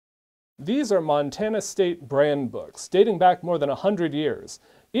These are Montana State brand books, dating back more than 100 years.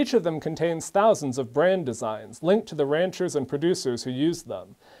 Each of them contains thousands of brand designs linked to the ranchers and producers who use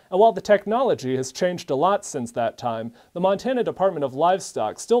them. And while the technology has changed a lot since that time, the Montana Department of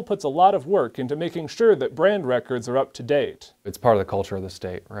Livestock still puts a lot of work into making sure that brand records are up to date. It's part of the culture of the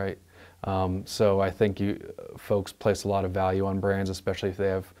state, right? So I think folks place a lot of value on brands, especially if they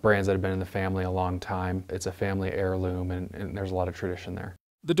have brands that have been in the family a long time. It's a family heirloom, and there's a lot of tradition there.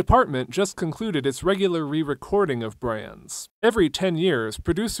 The department just concluded its regular re-recording of brands. Every 10 years,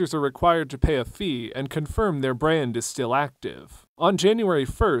 producers are required to pay a fee and confirm their brand is still active. On January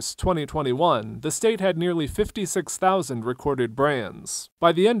 1st, 2021, the state had nearly 56,000 recorded brands.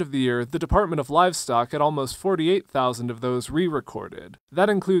 By the end of the year, the Department of Livestock had almost 48,000 of those re-recorded.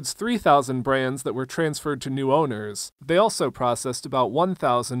 That includes 3,000 brands that were transferred to new owners. They also processed about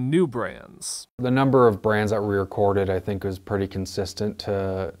 1,000 new brands. The number of brands that were re-recorded, I think, was pretty consistent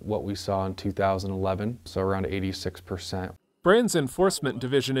to what we saw in 2011, so around 86%. Brands Enforcement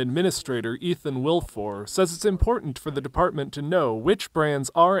Division Administrator Ethan Wilfor says it's important for the department to know which brands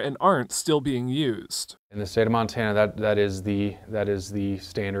are and aren't still being used. In the state of Montana, that is the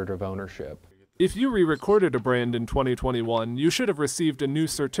standard of ownership. If you re-recorded a brand in 2021, you should have received a new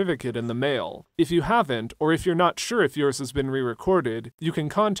certificate in the mail. If you haven't, or if you're not sure if yours has been re-recorded, you can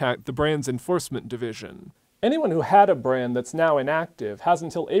contact the Brands Enforcement Division. Anyone who had a brand that's now inactive has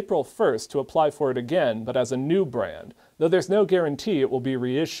until April 1st to apply for it again, but as a new brand, though there's no guarantee it will be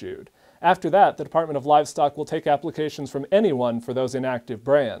reissued. After that, the Department of Livestock will take applications from anyone for those inactive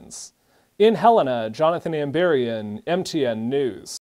brands. In Helena, Jonathan Amberian, MTN News.